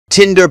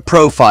Tinder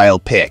profile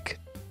pic.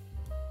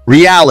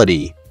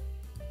 Reality.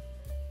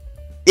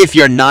 If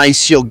you're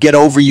nice, she'll get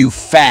over you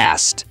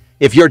fast.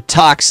 If you're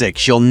toxic,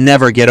 she'll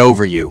never get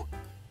over you.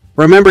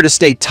 Remember to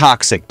stay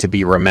toxic to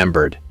be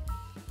remembered.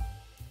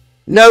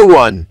 No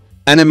one.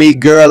 Enemy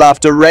girl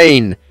after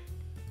rain.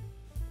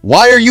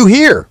 Why are you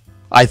here?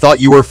 I thought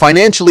you were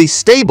financially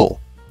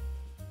stable.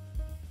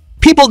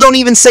 People don't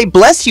even say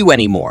bless you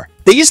anymore.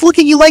 They just look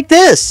at you like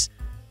this.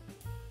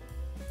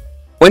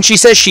 When she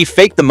says she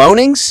faked the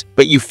moanings,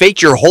 but you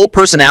faked your whole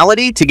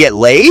personality to get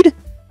laid?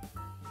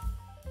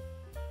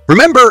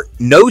 Remember,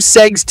 no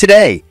segs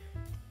today.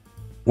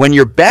 When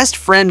your best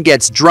friend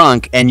gets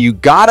drunk and you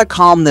gotta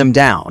calm them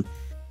down.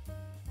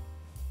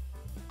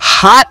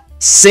 Hot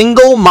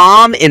single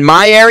mom in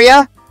my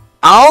area?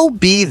 I'll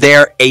be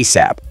there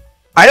ASAP.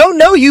 I don't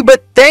know you,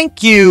 but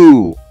thank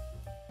you.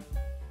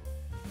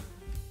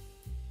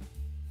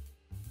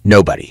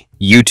 Nobody.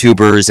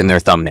 YouTubers and their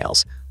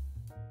thumbnails.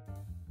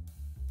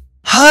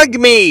 Hug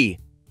me!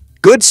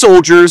 Good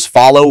soldiers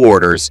follow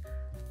orders.